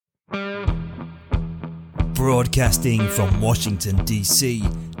Broadcasting from Washington, D.C.,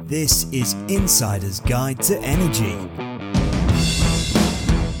 this is Insider's Guide to Energy.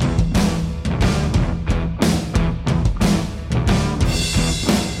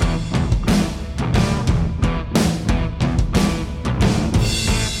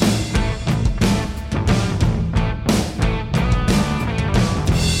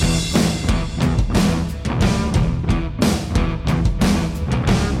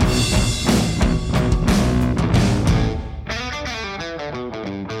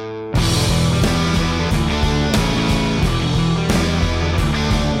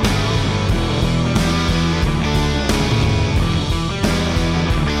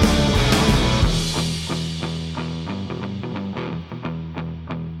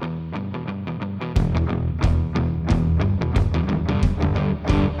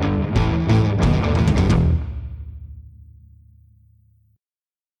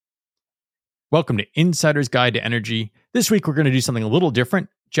 Welcome to Insider's Guide to Energy. This week, we're going to do something a little different.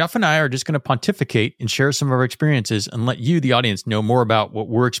 Jeff and I are just going to pontificate and share some of our experiences and let you, the audience, know more about what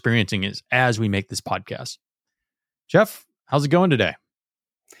we're experiencing as we make this podcast. Jeff, how's it going today?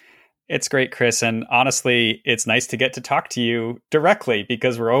 It's great, Chris. And honestly, it's nice to get to talk to you directly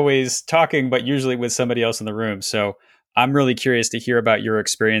because we're always talking, but usually with somebody else in the room. So I'm really curious to hear about your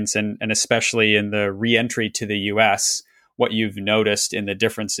experience and especially in the re-entry to the US, what you've noticed in the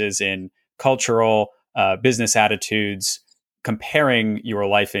differences in cultural, business attitudes, comparing your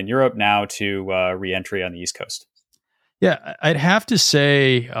life in Europe now to re-entry on the East Coast. Yeah, I'd have to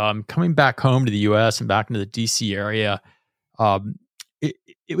say, coming back home to the US and back into the DC area,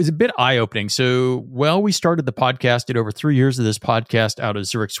 it was a bit eye-opening. So, we started the podcast, did over 3 years of this podcast out of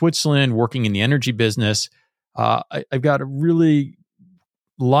Zurich, Switzerland, working in the energy business. I've got a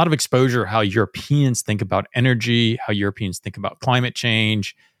lot of exposure how Europeans think about energy, how Europeans think about climate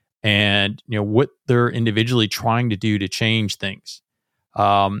change, and what they're individually trying to do to change things.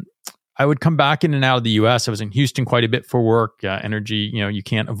 I would come back in and out of the U.S. I was in Houston quite a bit for work. Energy, you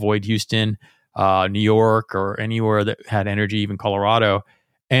can't avoid Houston, New York, or anywhere that had energy, even Colorado.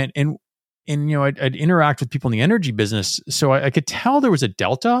 And I'd interact with people in the energy business, so I could tell there was a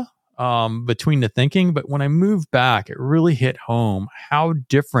delta between the thinking. But when I moved back, it really hit home how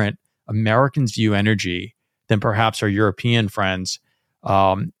different Americans view energy than perhaps our European friends.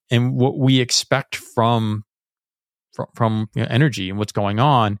 And what we expect from energy and what's going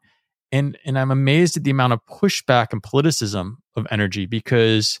on. And I'm amazed at the amount of pushback and politicism of energy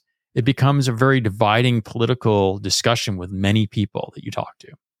because it becomes a very dividing political discussion with many people that you talk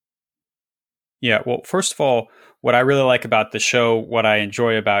to. Yeah, well, first of all, what I really like about the show, what I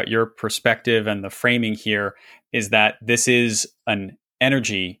enjoy about your perspective and the framing here is that this is an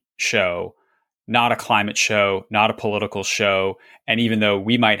energy show, not a climate show, not a political show. And even though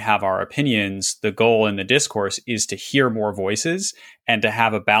we might have our opinions, the goal in the discourse is to hear more voices and to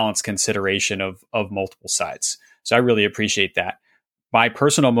have a balanced consideration of multiple sides. So I really appreciate that. My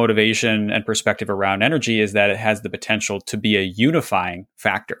personal motivation and perspective around energy is that it has the potential to be a unifying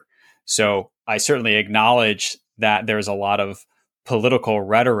factor. So I certainly acknowledge that there's a lot of political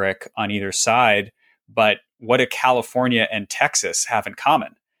rhetoric on either side, but what do California and Texas have in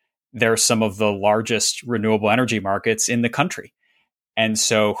common? They're some of the largest renewable energy markets in the country. And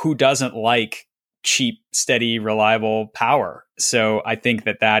so who doesn't like cheap, steady, reliable power? So I think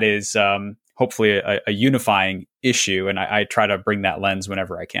that is hopefully a unifying issue. And I try to bring that lens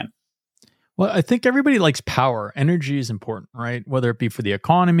whenever I can. Well, I think everybody likes power. Energy is important, right? Whether it be for the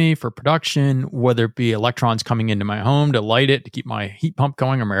economy, for production, whether it be electrons coming into my home to light it, to keep my heat pump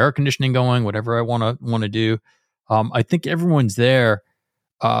going or my air conditioning going, whatever I want to do. I think everyone's there.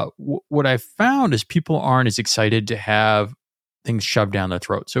 What I've found is people aren't as excited to have things shoved down their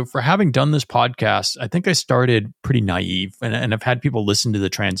throat. So for having done this podcast, I think I started pretty naive and I've had people listen to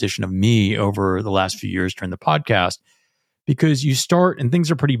the transition of me over the last few years during the podcast because you start and things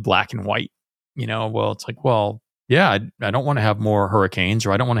are pretty black and white. It's like, yeah, I don't want to have more hurricanes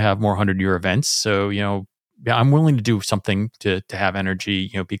or I don't want to have more 100-year events. So, I'm willing to do something to have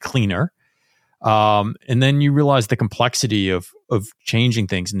energy, be cleaner. And then you realize the complexity of changing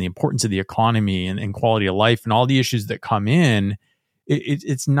things and the importance of the economy and quality of life and all the issues that come in.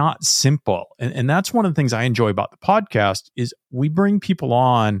 It's not simple. And that's one of the things I enjoy about the podcast is we bring people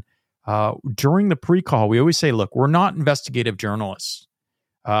on during the pre-call. We always say, look, we're not investigative journalists.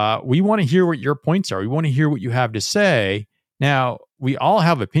 We want to hear what your points are. We want to hear what you have to say. Now, we all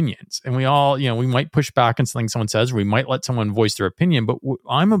have opinions and we all, we might push back on something someone says, or we might let someone voice their opinion. But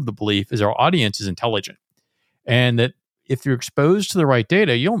I'm of the belief is our audience is intelligent and that if you're exposed to the right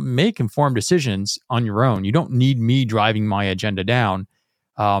data, you'll make informed decisions on your own. You don't need me driving my agenda down.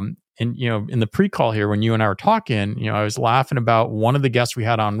 And And, in the pre-call here, when you and I were talking, I was laughing about one of the guests we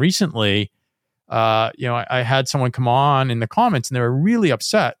had on recently. I had someone come on in the comments and they were really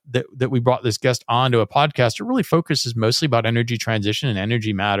upset that we brought this guest onto a podcast that really focuses mostly about energy transition and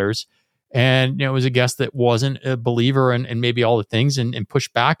energy matters. And, it was a guest that wasn't a believer in maybe all the things and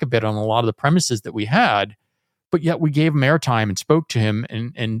pushed back a bit on a lot of the premises that we had. But yet we gave him airtime and spoke to him.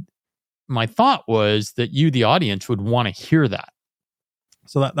 And my thought was that you, the audience, would want to hear that.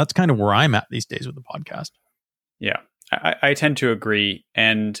 So that's kind of where I'm at these days with the podcast. Yeah, I tend to agree.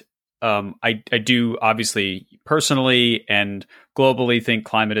 And I do obviously personally and globally think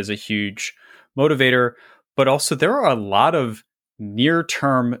climate is a huge motivator, but also there are a lot of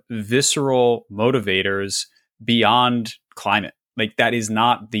near-term visceral motivators beyond climate. Like that is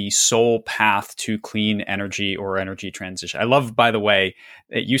not the sole path to clean energy or energy transition. I love, by the way,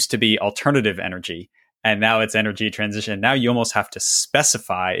 it used to be alternative energy and now it's energy transition. Now you almost have to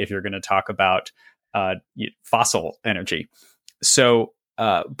specify if you're going to talk about fossil energy. So,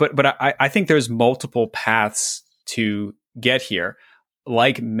 but I think there's multiple paths to get here.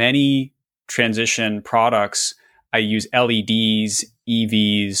 Like many transition products, I use LEDs,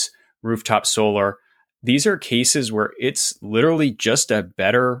 EVs, rooftop solar. These are cases where it's literally just a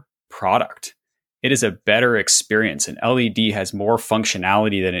better product. It is a better experience. An LED has more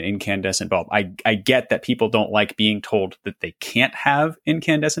functionality than an incandescent bulb. I get that people don't like being told that they can't have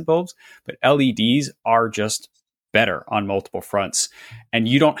incandescent bulbs, but LEDs are just better on multiple fronts. And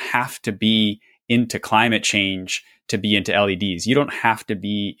you don't have to be into climate change to be into LEDs. You don't have to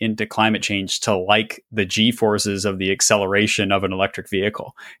be into climate change to like the G-forces of the acceleration of an electric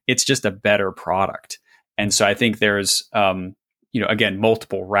vehicle. It's just a better product. And so I think there's, again,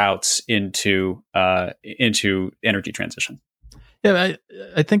 multiple routes into energy transition. Yeah,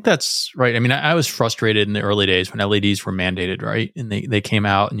 I think that's right. I mean, I was frustrated in the early days when LEDs were mandated, right? And they came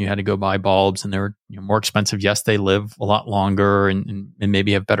out and you had to go buy bulbs and they were more expensive. Yes, they live a lot longer and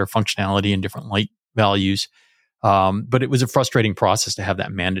maybe have better functionality and different light values. But it was a frustrating process to have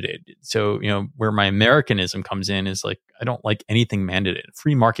that mandated. So, where my Americanism comes in is like, I don't like anything mandated.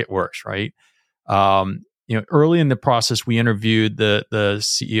 Free market works, right? Early in the process, we interviewed the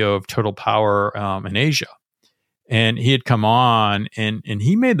CEO of Total Power in Asia. And he had come on and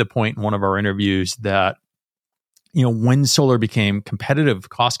he made the point in one of our interviews that, when solar became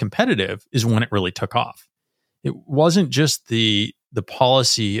cost competitive is when it really took off. It wasn't just the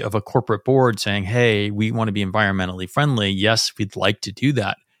policy of a corporate board saying, hey, we want to be environmentally friendly. Yes, we'd like to do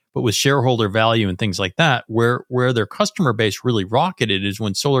that. But with shareholder value and things like that, where their customer base really rocketed is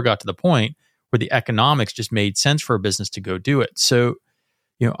when solar got to the point where the economics just made sense for a business to go do it. So,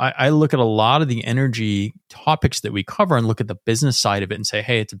 I look at a lot of the energy topics that we cover and look at the business side of it and say,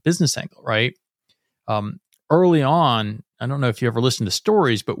 hey, it's a business angle, right? Early on, I don't know if you ever listened to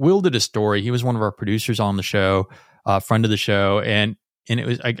stories, but Will did a story. He was one of our producers on the show, friend of the show. And it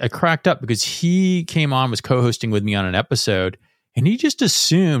was, I cracked up because he came on, was co-hosting with me on an episode. And he just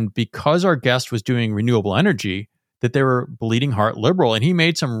assumed because our guest was doing renewable energy that they were bleeding heart liberal. And he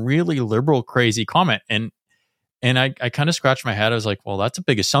made some really liberal, crazy comment. And I kind of scratched my head. I was like, well, that's a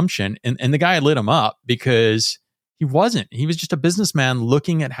big assumption. And the guy lit him up because he wasn't. He was just a businessman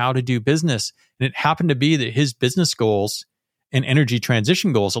looking at how to do business. And it happened to be that his business goals and energy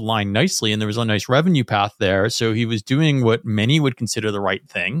transition goals aligned nicely. And there was a nice revenue path there. So he was doing what many would consider the right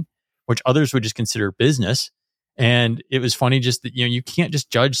thing, which others would just consider business. And it was funny just that, you can't just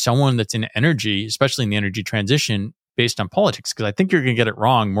judge someone that's in energy, especially in the energy transition, based on politics, because I think you're going to get it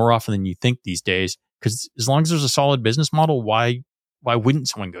wrong more often than you think these days. Because as long as there's a solid business model, why wouldn't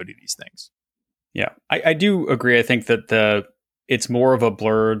someone go do these things? Yeah, I do agree. I think that it's more of a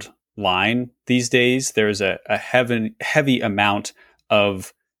blurred line these days. There's a heavy amount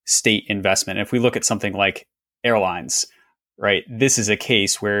of state investment. If we look at something like airlines, right, this is a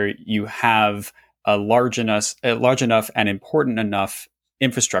case where you have a large enough and important enough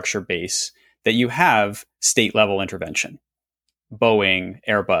infrastructure base that you have state level intervention. Boeing,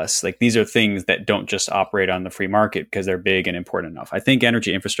 Airbus, like these are things that don't just operate on the free market because they're big and important enough. I think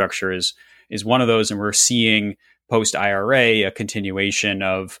energy infrastructure is one of those, and we're seeing post IRA a continuation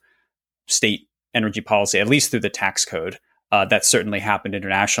of state energy policy, at least through the tax code. That certainly happened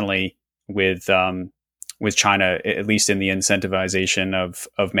internationally with China, at least in the incentivization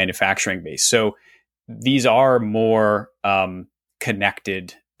of manufacturing base. So these are more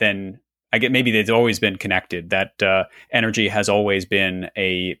connected than. I get maybe they've always been connected, that energy has always been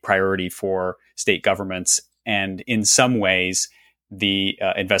a priority for state governments. And in some ways, the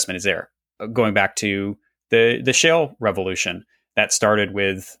investment is there. Going back to the shale revolution that started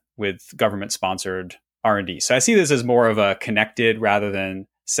with government-sponsored R&D. So I see this as more of a connected rather than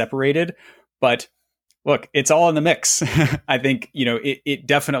separated. But look, it's all in the mix. I think, it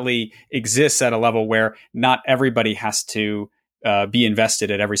definitely exists at a level where not everybody has to be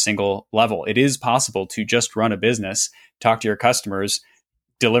invested at every single level. It is possible to just run a business, talk to your customers,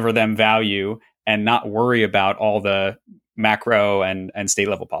 deliver them value, and not worry about all the macro and state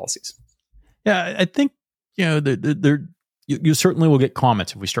level policies. Yeah, I think, you certainly will get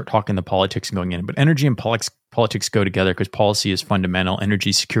comments if we start talking the politics and going in, but energy and politics go together because policy is fundamental.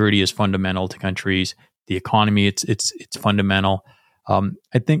 Energy security is fundamental to countries. The economy, it's fundamental.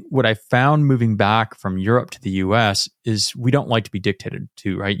 I think what I found moving back from Europe to the US is we don't like to be dictated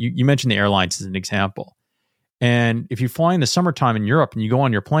to, right? You mentioned the airlines as an example. And if you fly in the summertime in Europe and you go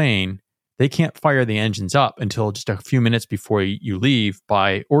on your plane, they can't fire the engines up until just a few minutes before you leave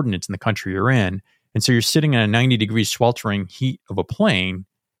by ordinance in the country you're in. And so you're sitting in a 90-degree sweltering heat of a plane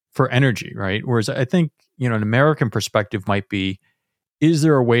for energy, right? Whereas I think, an American perspective might be, is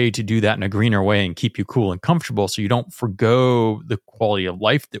there a way to do that in a greener way and keep you cool and comfortable so you don't forgo the quality of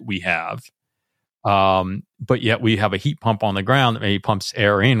life that we have? But yet we have a heat pump on the ground that maybe pumps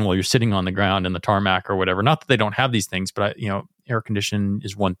air in while you're sitting on the ground in the tarmac or whatever. Not that they don't have these things, but air condition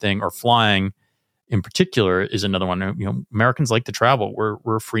is one thing, or flying in particular is another one. Americans like to travel.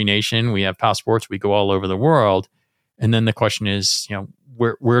 We're a free nation. We have passports. We go all over the world. And then the question is,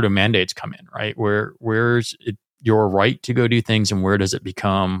 where do mandates come in, right? Where's it your right to go do things, and where does it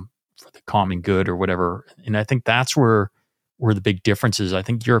become for the common good or whatever? And I think that's where the big difference is. I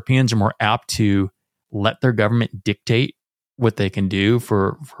think Europeans are more apt to let their government dictate what they can do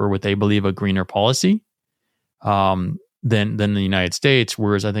for what they believe a greener policy than the United States.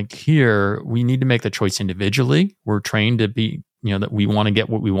 Whereas I think here we need to make the choice individually. We're trained to be, that we want to get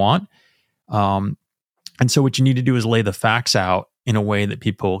what we want. And so what you need to do is lay the facts out in a way that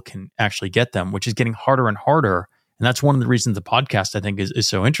people can actually get them, which is getting harder and harder. And that's one of the reasons the podcast, I think, is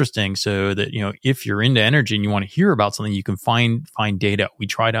so interesting. So that, if you're into energy and you want to hear about something, you can find data. We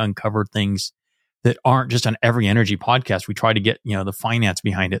try to uncover things that aren't just on every energy podcast. We try to get, the finance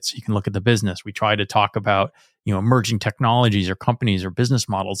behind it so you can look at the business. We try to talk about, emerging technologies or companies or business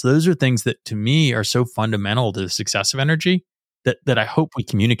models. Those are things that to me are so fundamental to the success of energy that I hope we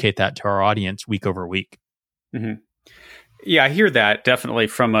communicate that to our audience week over week. Mm-hmm. Yeah, I hear that definitely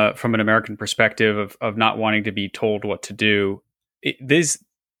from an American perspective of not wanting to be told what to do. These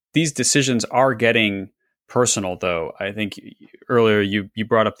decisions are getting personal, though. I think earlier you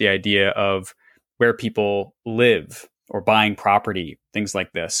brought up the idea of where people live or buying property, things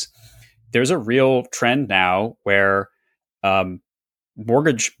like this. There's a real trend now where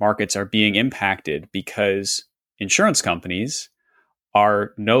mortgage markets are being impacted because insurance companies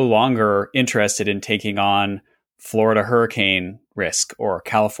are no longer interested in taking on Florida hurricane risk or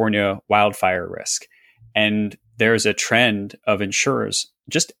California wildfire risk. And there's a trend of insurers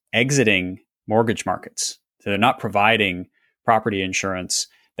just exiting mortgage markets. So they're not providing property insurance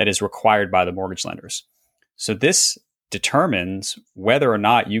that is required by the mortgage lenders. So this determines whether or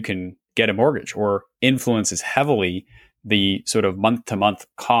not you can get a mortgage, or influences heavily the sort of month-to-month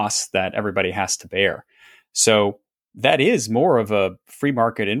costs that everybody has to bear. So that is more of a free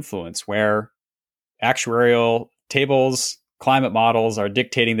market influence where actuarial tables, climate models are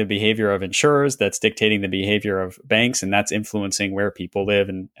dictating the behavior of insurers, that's dictating the behavior of banks, and that's influencing where people live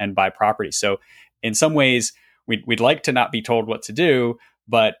and buy property. So in some ways, we'd like to not be told what to do,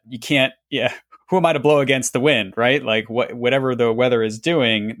 but you can't, who am I to blow against the wind, right? Like whatever the weather is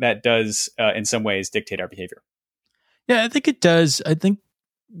doing, that does in some ways dictate our behavior. Yeah, I think it does. I think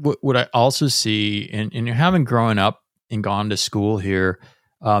what I also see, and having grown up and gone to school here,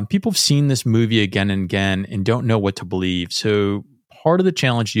 people have seen this movie again and again and don't know what to believe. So part of the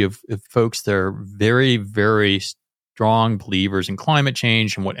challenge you have folks that are very, very strong believers in climate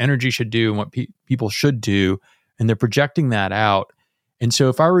change and what energy should do and what people should do, and they're projecting that out. And so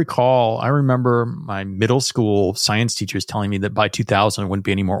if I recall, I remember my middle school science teachers telling me that by 2000, there wouldn't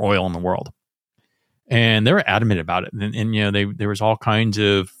be any more oil in the world. And they were adamant about it. And there was all kinds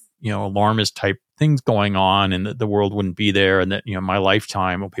of, alarmist type things going on, and that the world wouldn't be there, and that, my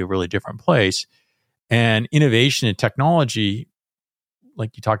lifetime will be a really different place. And innovation and technology,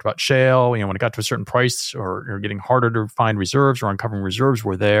 like you talked about shale, when it got to a certain price or getting harder to find reserves or uncovering reserves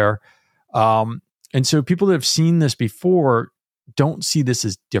were there. And so people that have seen this before don't see this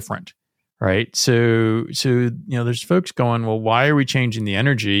as different, right? So there's folks going, well, why are we changing the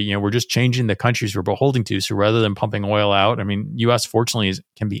energy? We're just changing the countries we're beholden to. So rather than pumping oil out, U.S. fortunately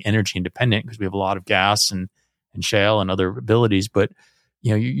can be energy independent because we have a lot of gas and shale and other abilities. But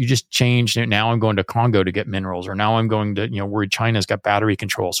you just change. Now I'm going to Congo to get minerals, or now I'm going to where China's got battery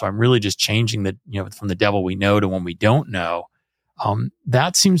control. So I'm really just changing from the devil we know to one we don't know.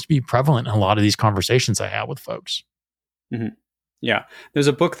 That seems to be prevalent in a lot of these conversations I have with folks. Mm-hmm. Yeah, there's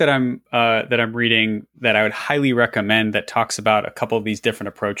a book that I'm reading that I would highly recommend that talks about a couple of these different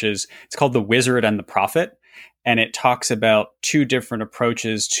approaches. It's called The Wizard and the Prophet, and it talks about two different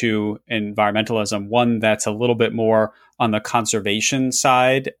approaches to environmentalism. One that's a little bit more on the conservation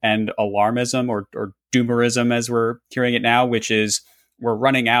side and alarmism or doomerism, as we're hearing it now, which is we're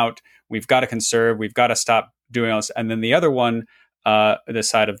running out, we've got to conserve, we've got to stop doing all this. And then the other one, the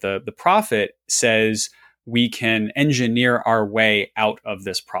side of the prophet, says we can engineer our way out of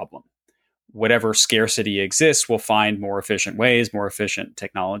this problem. Whatever scarcity exists, we'll find more efficient ways, more efficient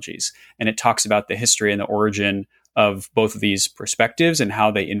technologies. And it talks about the history and the origin of both of these perspectives and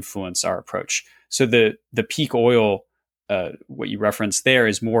how they influence our approach. So the peak oil, what you referenced there,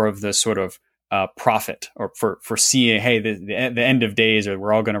 is more of the sort of prophet, or for seeing, hey, the end of days, or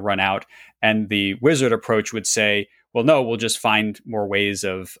we're all going to run out. And the wizard approach would say, well, no, we'll just find more ways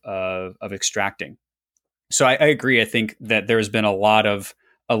of extracting. So I agree. I think that there's been a lot of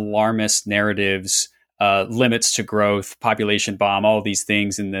alarmist narratives, limits to growth, population bomb, all of these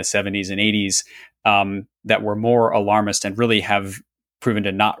things in the 70s and 80s that were more alarmist and really have proven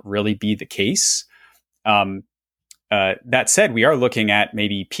to not really be the case. That said, we are looking at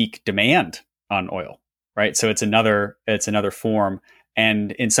maybe peak demand on oil, right? So it's another form,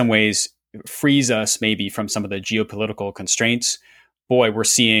 and in some ways frees us maybe from some of the geopolitical constraints. Boy, we're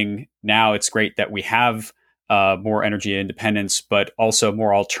seeing now, it's great that we have more energy independence, but also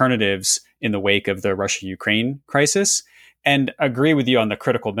more alternatives in the wake of the Russia-Ukraine crisis. And agree with you on the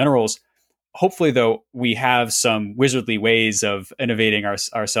critical minerals. Hopefully, though, we have some wizardly ways of innovating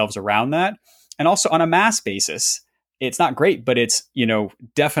ourselves around that. And also on a mass basis, it's not great, but it's,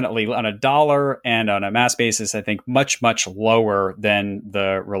 definitely on a dollar and on a mass basis, I think much, much lower than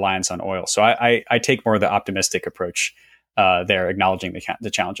the reliance on oil. So I take more of the optimistic approach there, acknowledging the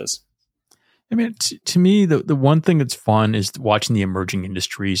challenges. I mean, to me, the one thing that's fun is watching the emerging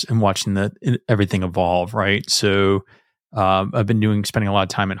industries and watching everything evolve, right? So I've been spending a lot of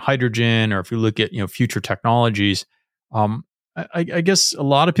time in hydrogen, or if you look at future technologies, I guess a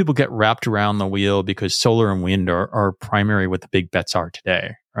lot of people get wrapped around the wheel because solar and wind are primary what the big bets are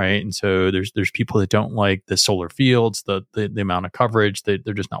today, right? And so there's people that don't like the solar fields, the amount of coverage, they're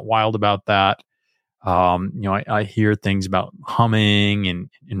just not wild about that. I hear things about humming and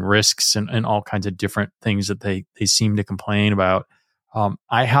risks and all kinds of different things that they seem to complain about.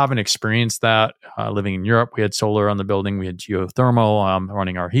 I haven't experienced that. Living in Europe, we had solar on the building, we had geothermal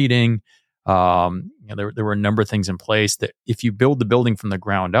running our heating. There were a number of things in place that if you build the building from the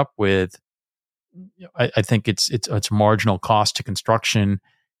ground up with, I think it's marginal cost to construction,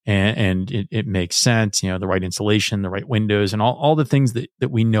 and it makes sense. The right insulation, the right windows, and all the things that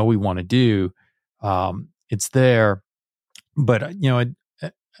we know we want to do. It's there, but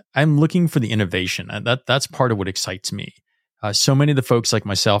I'm looking for the innovation, and that's part of what excites me. So many of the folks like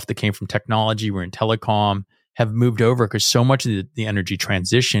myself that came from technology, were in telecom, have moved over because so much of the energy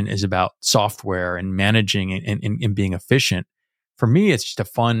transition is about software and managing and being efficient. For me, it's just a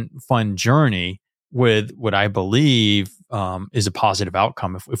fun journey with what I believe is a positive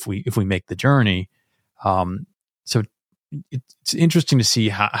outcome if we make the journey. So it's interesting to see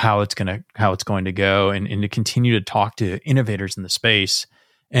how it's going to go, and to continue to talk to innovators in the space,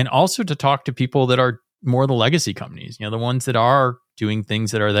 and also to talk to people that are more the legacy companies, the ones that are doing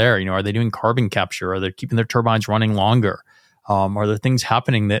things that are there. Are they doing carbon capture? Are they keeping their turbines running longer? Are there things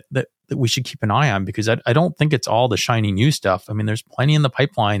happening that we should keep an eye on? Because I don't think it's all the shiny new stuff. I mean, there's plenty in the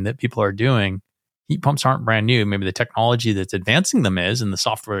pipeline that people are doing. Heat pumps aren't brand new. Maybe the technology that's advancing them is, and the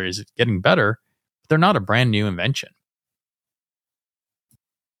software is getting better, but they're not a brand new invention.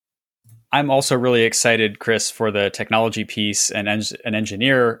 I'm also really excited, Chris, for the technology piece, and an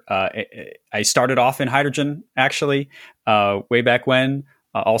engineer. I started off in hydrogen, actually, way back when.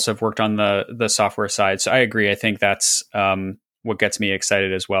 Also have worked on the software side. So I agree. I think that's what gets me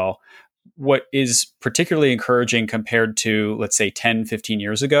excited as well. What is particularly encouraging compared to, let's say, 10, 15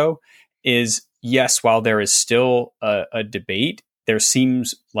 years ago is, yes, while there is still a debate, there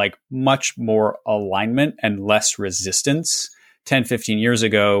seems like much more alignment and less resistance. 10, 15 years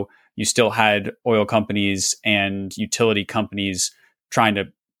ago, you still had oil companies and utility companies trying to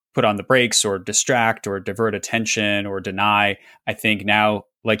put on the brakes or distract or divert attention or deny. I think now,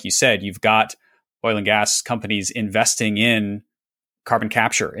 like you said, you've got oil and gas companies investing in carbon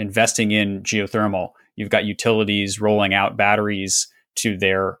capture, investing in geothermal. You've got utilities rolling out batteries to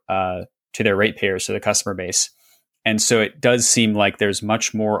their ratepayers, to the customer base. And so it does seem like there's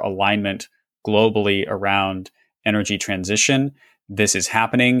much more alignment globally around energy transition. this is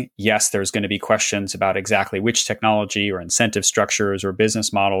happening. Yes, there's going to be questions about exactly which technology or incentive structures or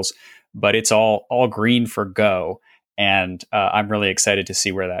business models, but it's all green for go. And I'm really excited to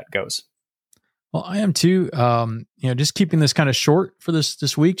see where that goes. Well, I am too. Just keeping this kind of short for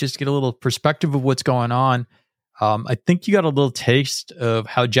this week, just to get a little perspective of what's going on. I think you got a little taste of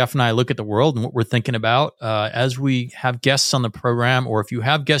how Jeff and I look at the world and what we're thinking about as we have guests on the program, or if you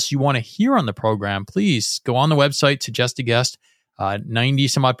have guests you want to hear on the program, please go on the website, suggest a guest. 90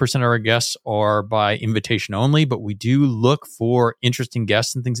 some odd % of our guests are by invitation only, but we do look for interesting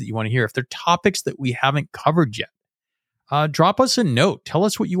guests and things that you want to hear. If they're topics that we haven't covered yet, drop us a note. Tell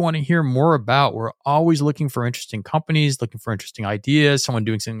us what you want to hear more about. We're always looking for interesting companies, looking for interesting ideas, someone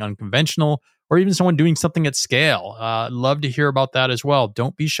doing something unconventional, or even someone doing something at scale. Love to hear about that as well.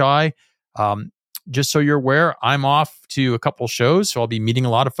 Don't be shy. Just so you're aware, I'm off to a couple shows, so I'll be meeting a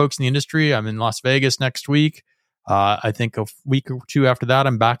lot of folks in the industry. I'm in Las Vegas next week. I think a week or two after that,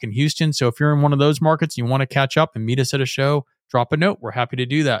 I'm back in Houston. So if you're in one of those markets, and you want to catch up and meet us at a show, drop a note. We're happy to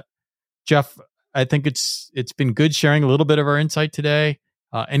do that. Jeff, I think it's been good sharing a little bit of our insight today.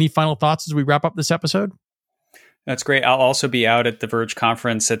 Any final thoughts as we wrap up this episode? That's great. I'll also be out at the Verge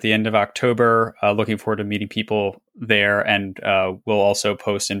conference at the end of October. Looking forward to meeting people there. And we'll also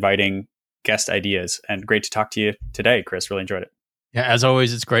post inviting guest ideas. And great to talk to you today, Chris. Really enjoyed it. Yeah, as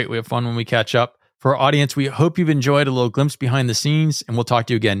always, it's great. We have fun when we catch up. For our audience, we hope you've enjoyed a little glimpse behind the scenes, and we'll talk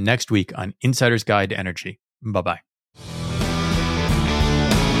to you again next week on Insider's Guide to Energy. Bye-bye.